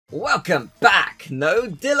Welcome back! No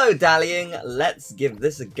Dillo dallying, let's give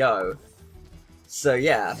this a go. So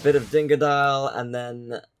yeah, a bit of Dingodile and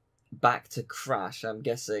then back to Crash, I'm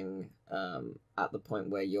guessing at the point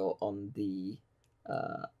where you're on the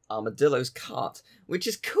Armadillo's cart, which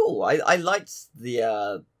is cool. I liked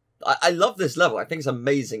the... I love this level, I think it's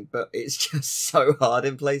amazing, but it's just so hard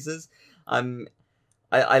in places.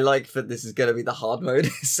 I like that this is going to be the hard mode,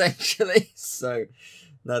 essentially, so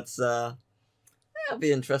that's... That'll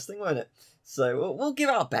be interesting, won't it? So we'll give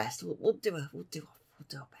our best. We'll do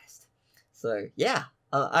our best. So yeah,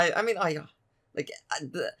 the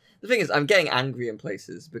thing is, I'm getting angry in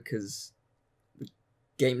places because the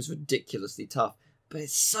game's ridiculously tough, but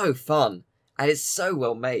it's so fun and it's so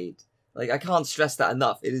well made. Like, I can't stress that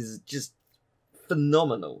enough. It is just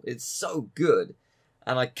phenomenal. It's so good,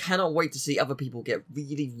 and I cannot wait to see other people get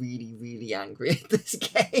really, really, really angry at this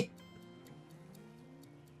game.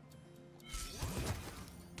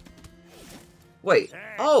 Wait,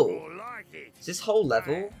 oh! Is this whole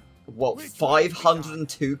level? What,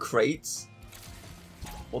 502 crates?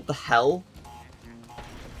 What the hell?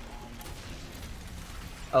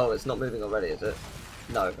 Oh, it's not moving already, is it?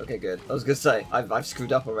 No, okay, good. I was gonna say, I've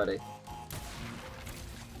screwed up already.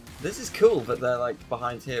 This is cool, but they're like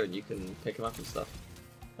behind here and you can pick them up and stuff.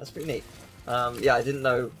 That's pretty neat. Yeah, I didn't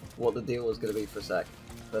know what the deal was gonna be for a sec,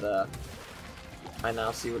 but I now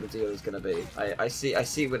see what the deal is gonna be. I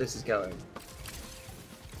see where this is going.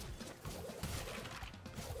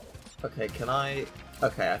 Okay, can I...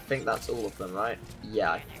 Okay, I think that's all of them, right?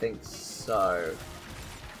 Yeah, I think so.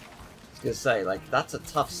 I was gonna say, like, that's a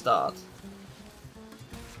tough start.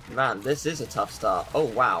 Man, this is a tough start. Oh,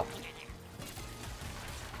 wow.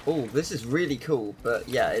 Oh, this is really cool, but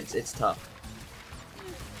yeah, it's tough.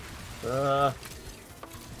 Oh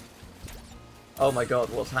my god,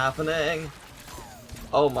 what's happening?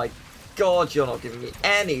 Oh my god, you're not giving me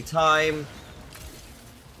any time!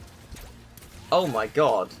 Oh my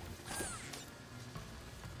god.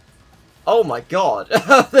 Oh my god!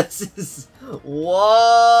 This is...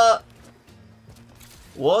 What?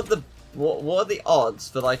 What are the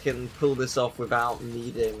odds that I can pull this off without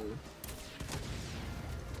needing...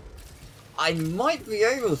 I might be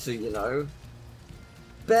able to, you know.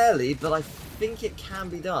 Barely, but I think it can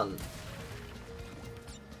be done.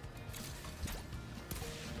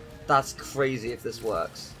 That's crazy if this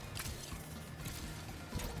works.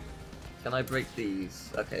 Can I break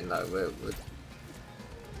these? Okay, no, we're...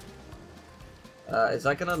 is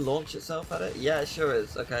that gonna launch itself at it? Yeah, it sure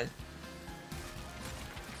is. Okay.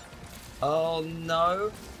 Oh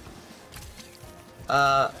no.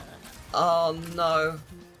 Oh no.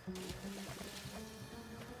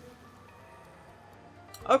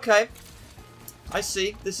 Okay. I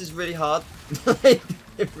see. This is really hard.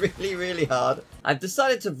 Really, really hard. I've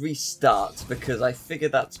decided to restart because I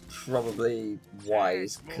figured that's probably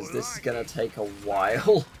wise, because this is gonna take a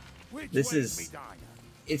while. This is...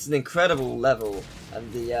 It's an incredible level,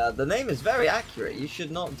 and the name is very accurate. You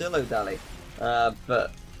should not dillo dally.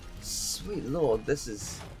 But sweet lord, this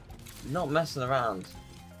is not messing around.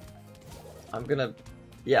 I'm gonna,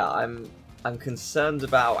 yeah, I'm concerned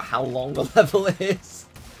about how long the level is.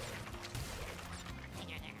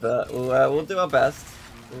 But we'll do our best.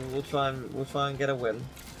 We'll try and get a win.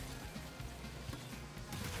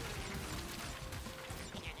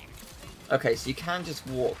 Okay, so you can just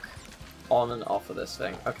walk on and off of this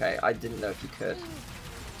thing. Okay, I didn't know if you could.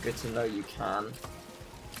 Good to know you can.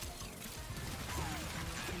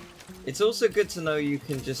 It's also good to know you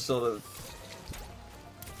can just sort of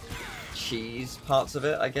cheese parts of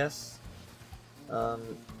it, I guess.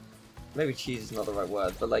 Maybe cheese is not the right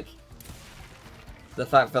word, but like the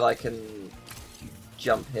fact that I can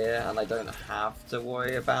jump here and I don't have to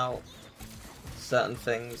worry about certain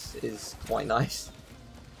things is quite nice.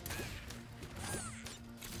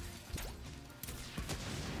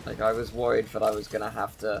 Like, I was worried that I was going to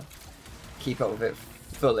have to keep up with it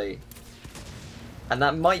fully. And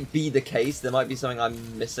that might be the case. There might be something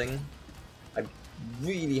I'm missing. I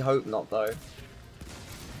really hope not, though.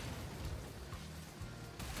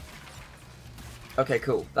 Okay,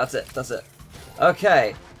 cool. That's it. That's it.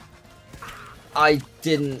 Okay. I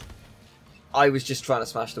was just trying to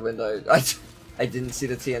smash the window. I didn't see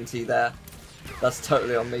the TNT there. That's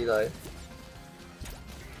totally on me, though.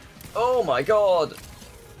 Oh my god!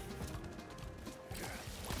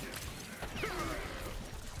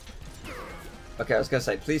 Okay, I was going to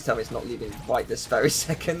say, please tell me it's not leaving right this very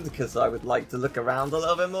second, because I would like to look around a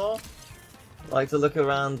little bit more. Like to look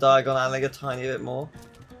around diagonally a tiny bit more.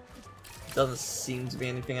 Doesn't seem to be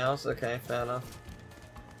anything else. Okay, fair enough.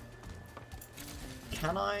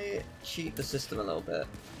 Can I cheat the system a little bit?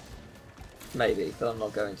 Maybe, but I'm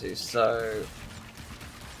not going to, so...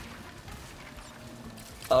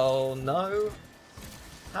 Oh no!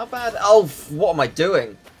 How bad? Oh, what am I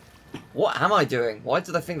doing? What am I doing? Why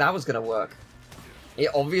did I think that was going to work? It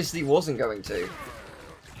obviously wasn't going to.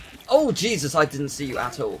 Oh, Jesus, I didn't see you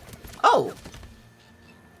at all. Oh!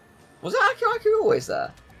 Was Aku always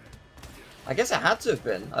there? I guess it had to have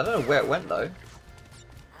been. I don't know where it went, though.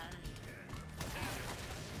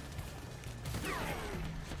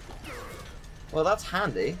 Well, that's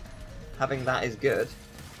handy. Having that is good.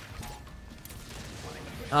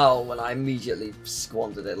 Oh, well, I immediately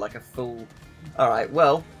squandered it like a fool. Alright,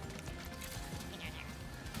 well.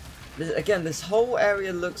 Again, this whole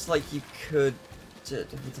area looks like you could...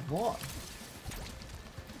 What?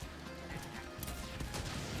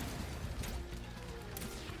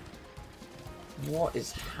 What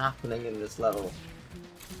is happening in this level?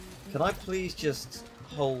 Can I please just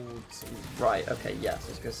hold... Right, okay, yes, I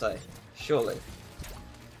was going to say. Surely.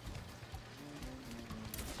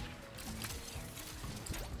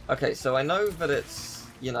 Okay, so I know that it's,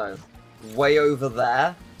 you know, way over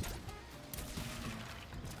there.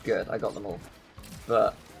 Good, I got them all.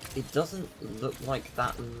 But it doesn't look like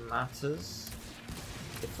that matters,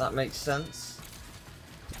 if that makes sense.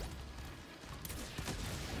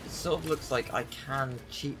 It sort of looks like I can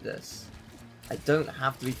cheat this. I don't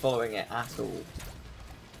have to be following it at all,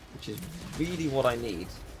 which is really what I need.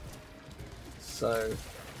 So,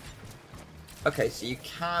 okay, so you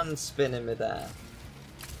can spin in midair.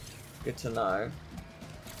 Good to know.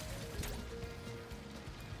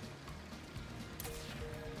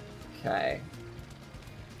 Okay.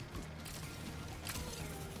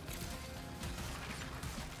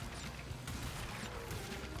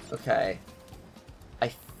 Okay. I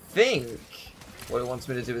think what it wants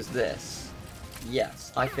me to do is this.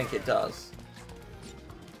 Yes, I think it does.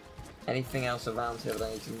 Anything else around here that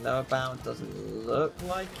I need to know about? Doesn't look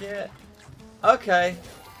like it. Okay.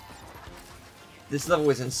 This level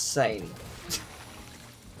is insane.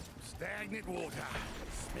 Stagnant water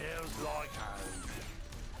smells like home.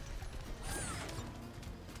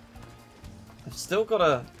 I've still got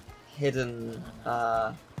a hidden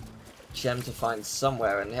gem to find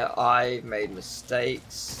somewhere in here. I made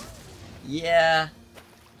mistakes. Yeah.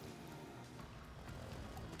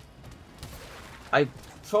 I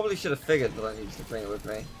probably should have figured that I needed to bring it with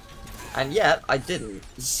me. And yet, I didn't.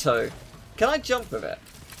 So, can I jump with it?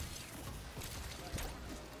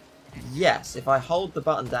 Yes, if I hold the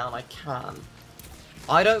button down, I can.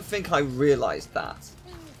 I don't think I realised that.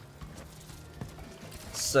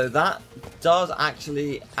 So that does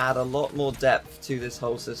actually add a lot more depth to this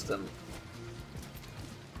whole system.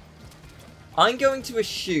 I'm going to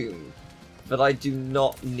assume that I do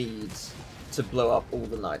not need to blow up all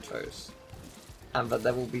the nitros. And that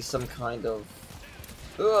there will be some kind of...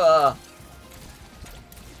 Oh,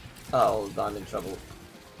 I'm in trouble.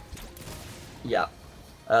 Yeah.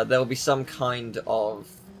 There will be some kind of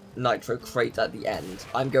nitro crate at the end.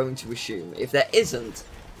 I'm going to assume. If there isn't,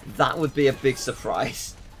 that would be a big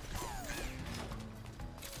surprise.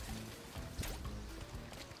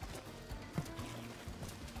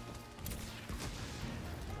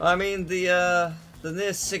 I mean, the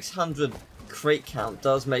near 600 crate count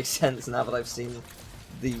does make sense now that I've seen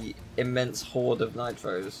the immense horde of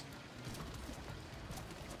nitros.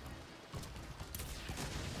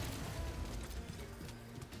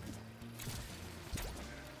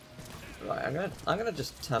 Right, I'm gonna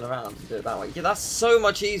just turn around and do it that way. Yeah, that's so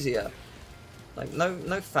much easier. Like no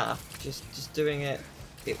faff, just doing it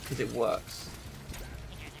because it works.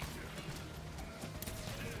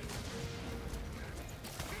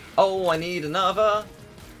 Oh, I need another.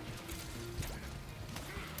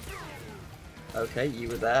 Okay, you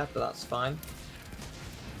were there, but that's fine.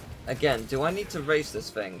 Again, do I need to race this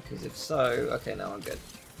thing? Because if so, okay, no, I'm good.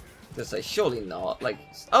 I was gonna say, surely not. Like,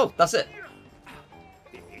 oh, that's it.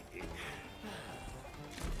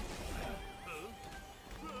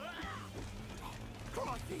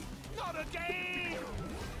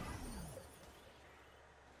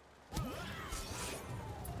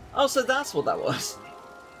 Oh, so that's what that was.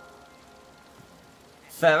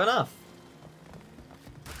 Fair enough.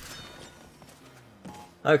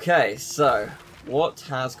 Okay, so what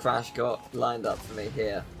has Crash got lined up for me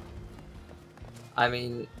here? I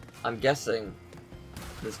mean, I'm guessing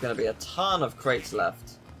there's going to be a ton of crates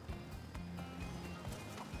left.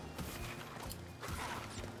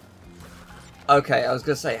 Okay, I was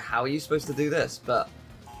going to say, how are you supposed to do this? But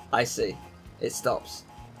I see. It stops.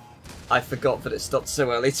 I forgot that it stopped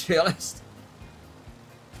so early, to be honest.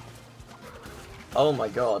 Oh my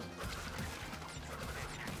god.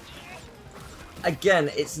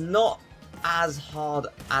 Again, it's not as hard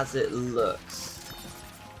as it looks.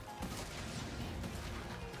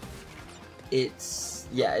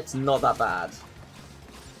 Yeah, it's not that bad.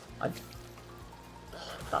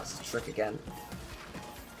 That's a trick again.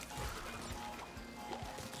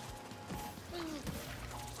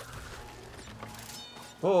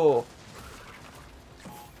 Oh!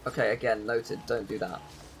 Okay, again, noted. Don't do that.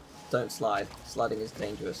 Don't slide. Sliding is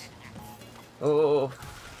dangerous. Oh!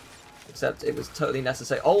 Except it was totally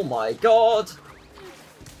necessary. Oh my god!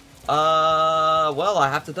 Well, I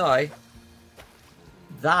have to die.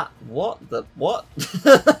 What?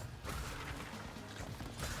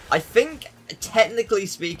 I think, technically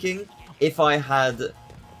speaking, if I had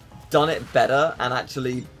done it better and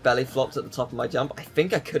actually belly flopped at the top of my jump, I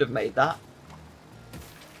think I could have made that.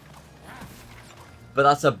 But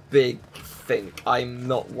that's a big think. I'm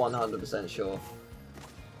not 100% sure.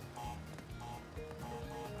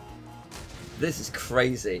 This is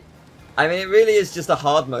crazy. I mean, it really is just a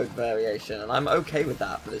hard mode variation, and I'm okay with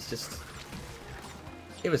that, but it's just...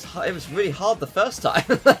 It was really hard the first time.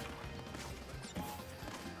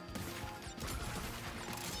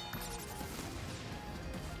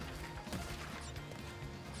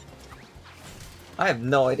 I have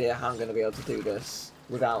no idea how I'm going to be able to do this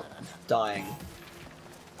without dying.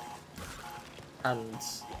 And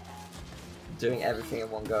doing everything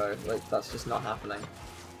in one go. Like, that's just not happening.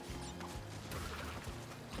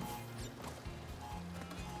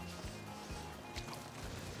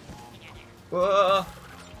 Whoa!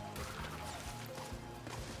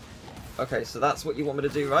 Okay, so that's what you want me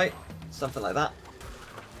to do, right? Something like that.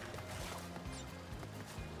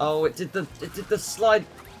 Oh, it did the slide.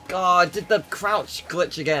 Oh, it did the crouch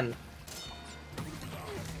glitch again.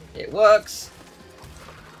 It works.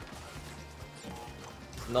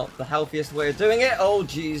 It's not the healthiest way of doing it. Oh,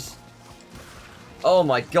 jeez. Oh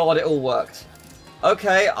my god, it all worked.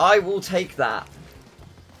 Okay, I will take that.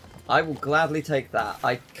 I will gladly take that.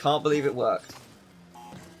 I can't believe it worked.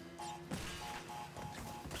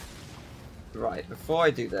 Right, before I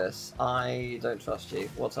do this, I don't trust you.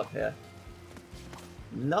 What's up here?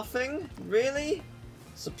 Nothing? Really?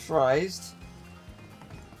 Surprised.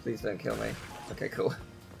 Please don't kill me. Okay, cool.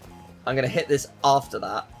 I'm gonna hit this after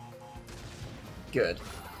that. Good.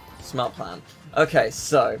 Smart plan. Okay,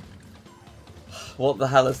 so... What the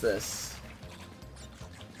hell is this?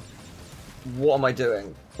 What am I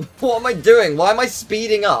doing? What am I doing? Why am I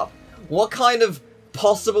speeding up? What kind of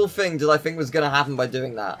possible thing did I think was going to happen by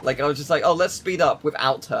doing that? Like, I was just like, oh, let's speed up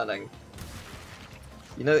without turning.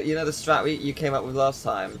 You know the strat you came up with last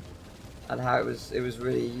time? And how it was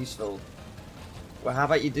really useful. Well, how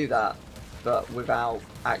about you do that, but without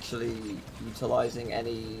actually utilizing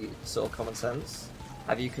any sort of common sense?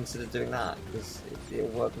 Have you considered doing that? Because it'll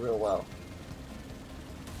work real well.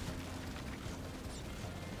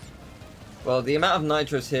 Well, the amount of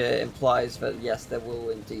nitros here implies that, yes, there will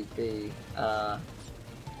indeed be, no.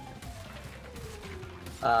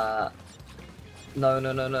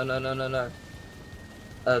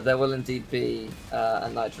 There will indeed be, a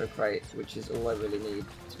nitro crate, which is all I really need,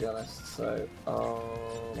 to be honest, so,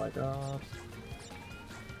 oh my god.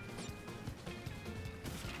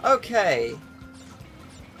 Okay.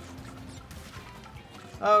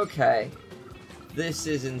 Okay. This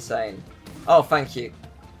is insane. Oh, thank you.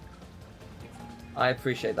 I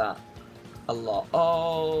appreciate that a lot.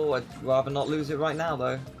 Oh, I'd rather not lose it right now,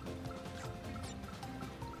 though.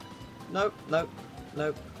 Nope, nope,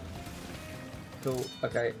 nope. Cool.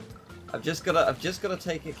 Okay, I've just gotta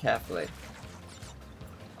take it carefully.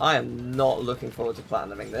 I am not looking forward to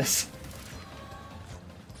platinuming this.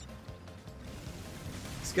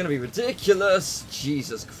 It's gonna be ridiculous.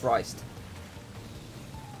 Jesus Christ.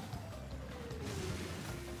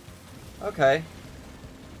 Okay.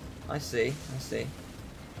 I see, I see.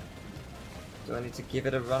 Do I need to give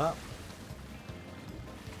it a run up?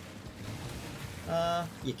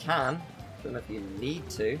 You can. Don't know if you need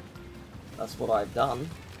to. That's what I've done.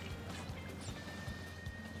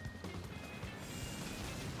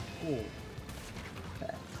 Ooh.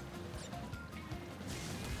 Okay.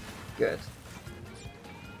 Good.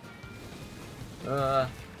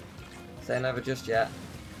 Saying over just yet.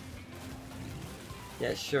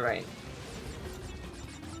 Yeah, sure ain't.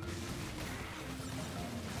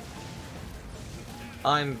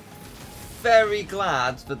 I'm very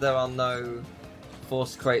glad that there are no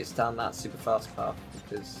forced crates down that super fast path,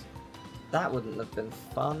 because that wouldn't have been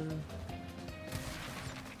fun.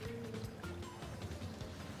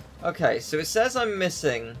 Okay, so it says I'm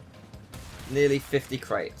missing nearly 50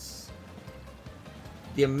 crates.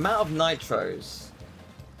 The amount of nitros,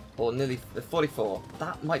 or nearly 44,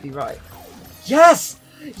 that might be right. Yes!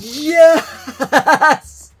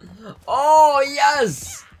 Yes! Oh,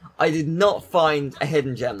 yes! I did not find a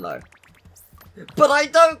hidden gem, though. But I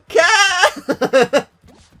don't care!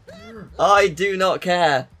 I do not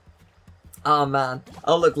care. Oh, man.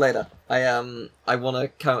 I'll look later. I want to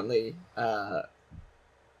currently,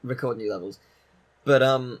 record new levels. But,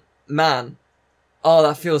 man. Oh,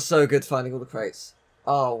 that feels so good finding all the crates.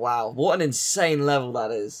 Oh, wow. What an insane level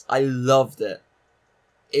that is. I loved it.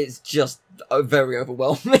 It's just very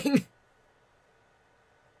overwhelming.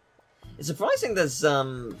 It's surprising there's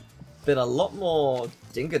been a lot more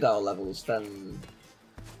Dingodile levels than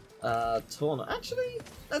Tawna. Actually,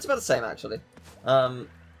 that's about the same, actually. But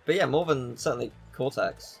yeah, more than certainly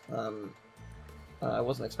Cortex. I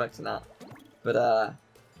wasn't expecting that. But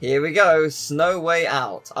here we go, Snow Way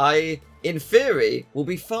Out. I, in theory, will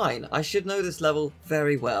be fine. I should know this level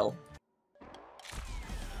very well.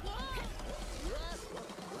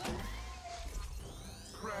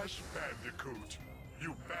 Crash Bandicoot,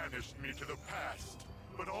 you banished me to the past,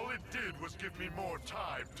 but all it did was give me more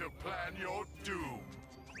time to plan your doom.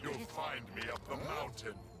 You'll find me up the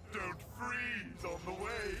mountain. Don't freeze on the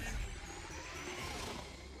way.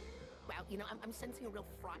 Well, you know, I'm sensing a real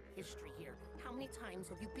fraught history here. How many times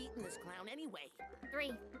have you beaten this clown anyway?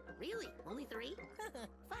 3. Really? Only 3?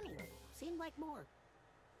 Funny. Seemed like more.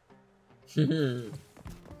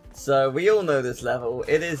 So, we all know this level.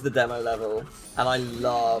 It is the demo level, and I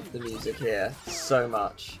love the music here so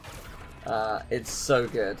much. It's so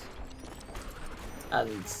good.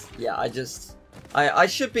 And, yeah, I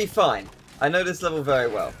should be fine. I know this level very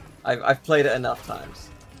well. I've played it enough times.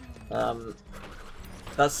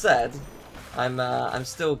 That said, I'm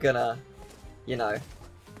still gonna, you know,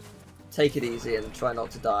 take it easy and try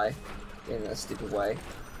not to die in a stupid way.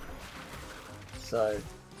 So,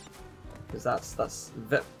 because that's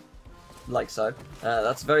like so.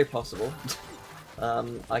 That's very possible.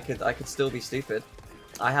 I could still be stupid.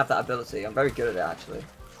 I have that ability. I'm very good at it, actually.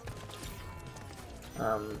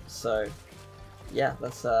 So, yeah,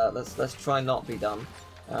 let's try not be dumb.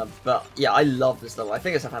 But yeah, I love this level. I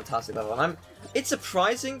think it's a fantastic level, and it's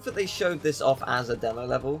surprising that they showed this off as a demo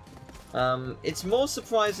level. It's more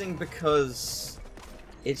surprising because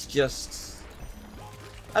it's just,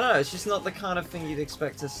 I don't know, it's just not the kind of thing you'd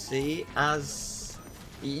expect to see as,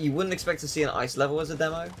 you wouldn't expect to see an ice level as a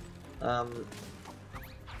demo.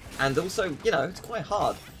 And also, you know, it's quite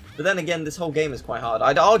hard. But then again, this whole game is quite hard.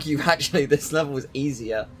 I'd argue, actually, this level is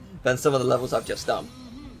easier than some of the levels I've just done.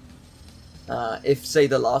 If, say,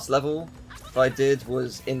 the last level that I did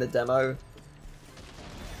was in the demo,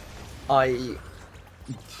 I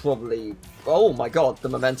probably... Oh my god, the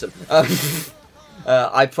momentum.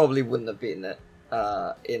 I probably wouldn't have beaten it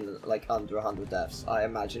in, like, under 100 deaths. I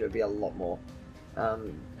imagine it would be a lot more.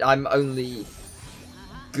 I'm only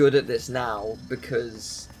good at this now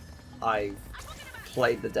because I've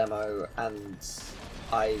played the demo and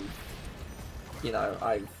I've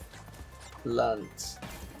learnt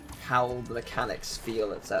how the mechanics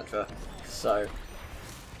feel, etc. So,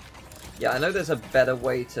 yeah, I know there's a better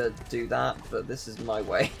way to do that, but this is my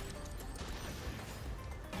way.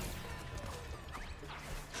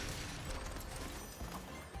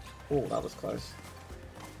 Oh, that was close.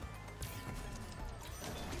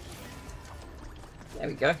 There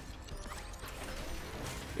we go.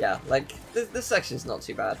 Yeah, like, this section's not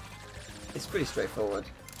too bad. It's pretty straightforward.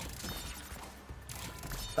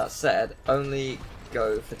 That said, only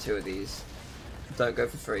go for 2 of these. Don't go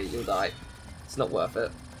for 3, you'll die. It's not worth it.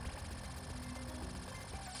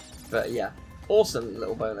 But yeah, awesome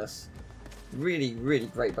little bonus. Really, really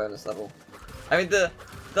great bonus level. I mean,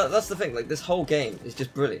 that's the thing, like, this whole game is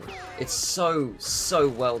just brilliant. It's so, so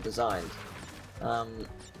well designed. And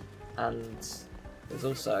there's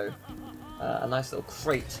also a nice little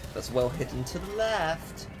crate that's well hidden to the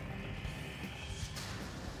left.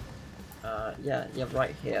 Yeah,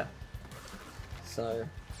 right here. So,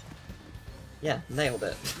 yeah, nailed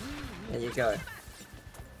it. There you go.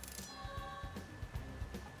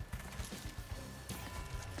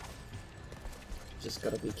 Just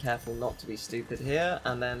gotta be careful not to be stupid here,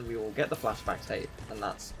 and then we will get the flashback tape, and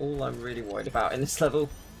that's all I'm really worried about in this level.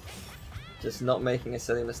 Just not making a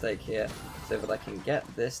silly mistake here, so that I can get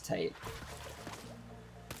this tape.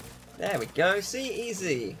 There we go, see?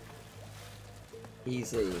 Easy!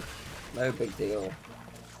 Easy. No big deal.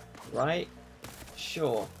 Right?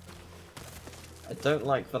 Sure. I don't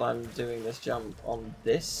like that I'm doing this jump on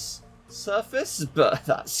this surface, but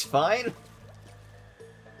that's fine.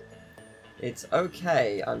 It's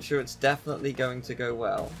okay. I'm sure it's definitely going to go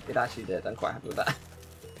well. It actually did. I'm quite happy with that.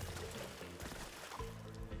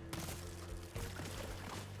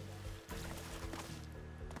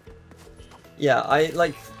 Yeah,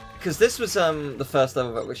 because this was the first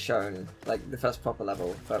level that was shown, like the first proper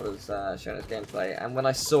level that was shown as gameplay, and when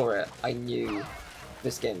I saw it, I knew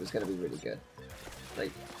this game was going to be really good.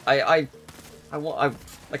 Like I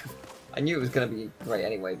knew it was going to be great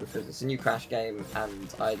anyway because it's a new Crash game,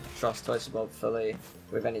 and I trust Toys for Bob fully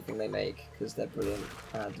with anything they make because they're brilliant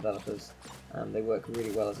developers. They work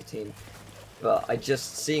really well as a team. But I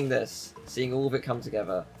just seeing all of it come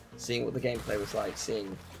together, seeing what the gameplay was like,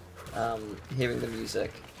 hearing the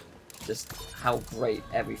music, just how great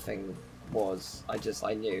everything was.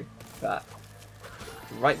 I knew that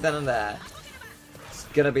right then and there, it's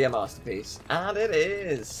gonna be a masterpiece, and it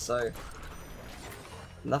is. So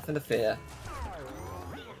nothing to fear.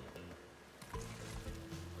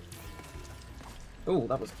 Ooh,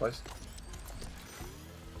 that was close.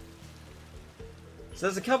 So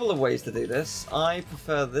there's a couple of ways to do this. I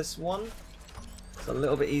prefer this one. It's a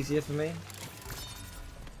little bit easier for me.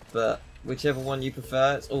 But whichever one you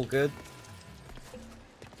prefer, it's all good.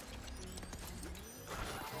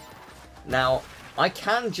 Now, I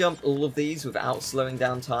can jump all of these without slowing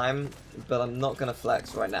down time, but I'm not going to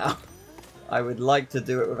flex right now. I would like to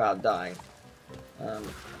do it without dying.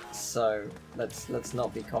 So let's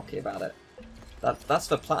not be cocky about it. That's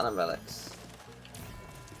for platinum relics.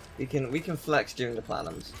 We can flex during the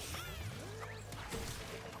platinums.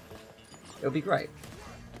 It'll be great.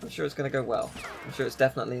 I'm sure it's going to go well. I'm sure it's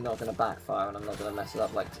definitely not going to backfire, and I'm not going to mess it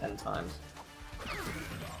up like 10 times.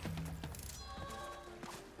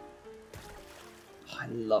 Oh, I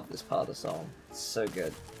love this part of the song. It's so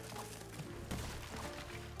good.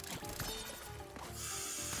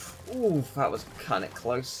 Ooh, that was kind of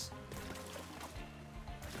close.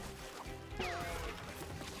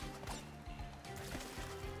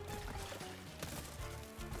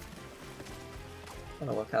 I'm trying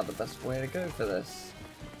to work out the best way to go for this.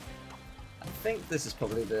 I think this is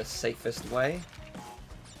probably the safest way.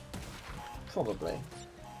 Probably.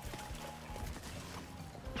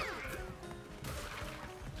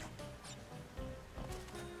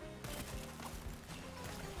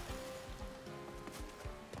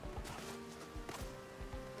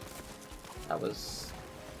 That was...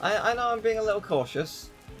 I know I'm being a little cautious,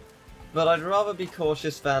 but I'd rather be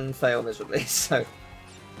cautious than fail miserably, so...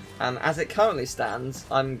 And as it currently stands,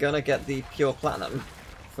 I'm gonna get the pure platinum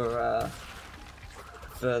for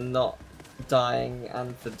not dying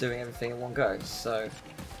and for doing everything in one go. So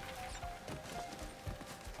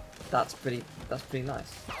that's pretty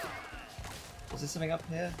nice. Is there something up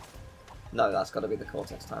here? No, that's got to be the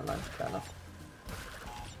Cortex timeline. Fair enough.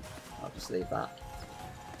 I'll just leave that.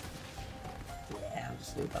 Yeah, I'll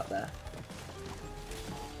just leave that there.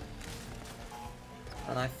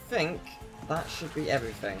 And I think that should be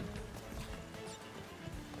everything.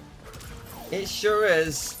 It sure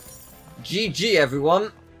is. GG,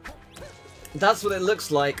 everyone. That's what it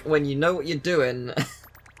looks like when you know what you're doing.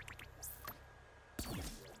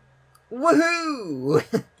 Woohoo!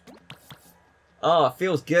 Oh, it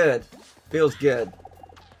feels good. Feels good.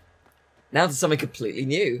 Now to something completely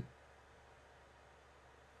new.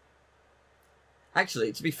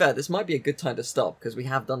 Actually, to be fair, this might be a good time to stop, because we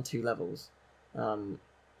have done 2 levels.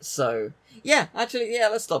 So, yeah, actually, yeah,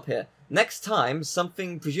 let's stop here. Next time,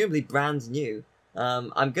 something presumably brand new.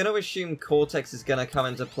 I'm going to assume Cortex is going to come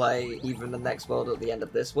into play either in the next world or at the end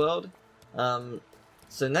of this world.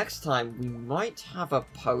 So next time, we might have a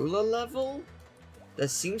polar level? There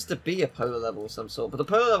seems to be a polar level of some sort, but the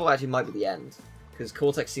polar level actually might be the end, because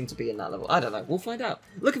Cortex seemed to be in that level. I don't know, we'll find out.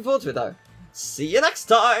 Looking forward to it, though. See you next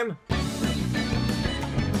time!